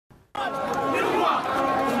On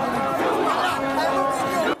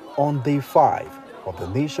day 5 of the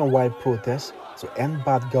nationwide protest to end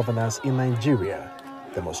bad governance in Nigeria,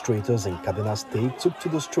 demonstrators in Kaduna State took to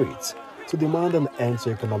the streets to demand an end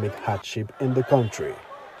to economic hardship in the country.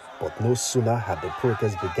 But no sooner had the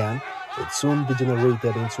protest begun, it soon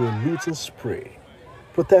degenerated into a looting spree.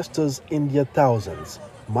 Protesters in their thousands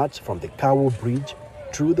marched from the Kawo Bridge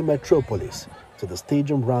through the metropolis to the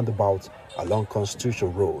stadium roundabout along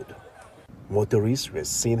Constitution Road. Motorists were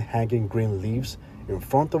seen hanging green leaves in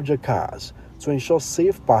front of their cars to ensure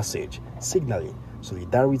safe passage, signaling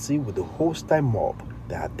solidarity with the hostile mob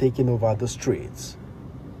that had taken over the streets.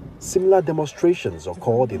 Similar demonstrations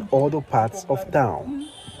occurred in other parts of town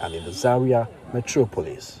and in the Zaria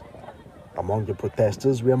metropolis. Among the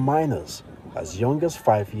protesters were minors as young as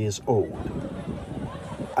 5 years old.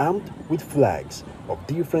 Armed with flags of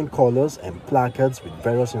different colors and placards with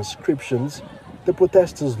various inscriptions, the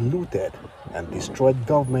protesters looted and destroyed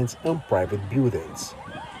government and private buildings.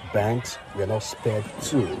 Banks were not spared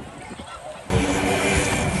too.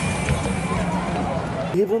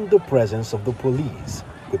 Even the presence of the police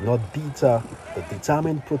could not deter the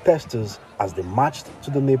determined protesters as they marched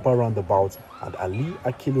to the NEPA roundabout and Ali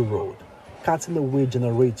Akilu Road, cutting away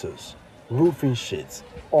generators, roofing sheets,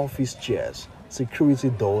 office chairs, security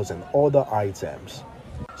doors and other items.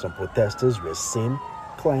 Some protesters were seen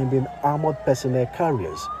climbing armored personnel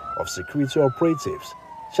carriers of security operatives,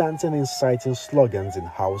 chanting inciting slogans in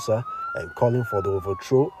Hausa and calling for the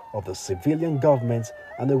overthrow of the civilian government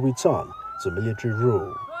and a return to military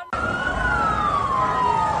rule.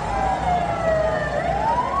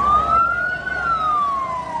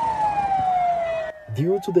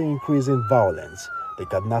 Due to the increasing violence, the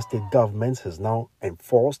Kaduna State government has now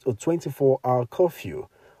enforced a 24-hour curfew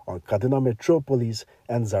on Kaduna Metropolis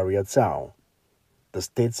and Zaria Town. The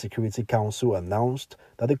State Security Council announced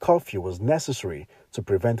that the curfew was necessary to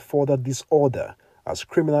prevent further disorder as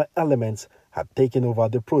criminal elements had taken over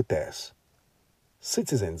the protests.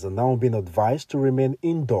 Citizens are now being advised to remain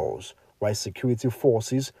indoors while security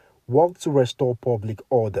forces work to restore public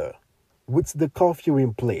order. With the curfew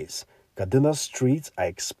in place, Kaduna streets are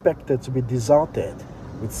expected to be deserted,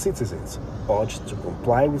 with citizens urged to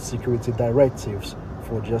comply with security directives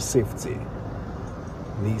for their safety.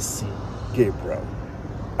 Nisi Gabriel,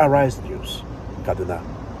 Arise News, Kaduna.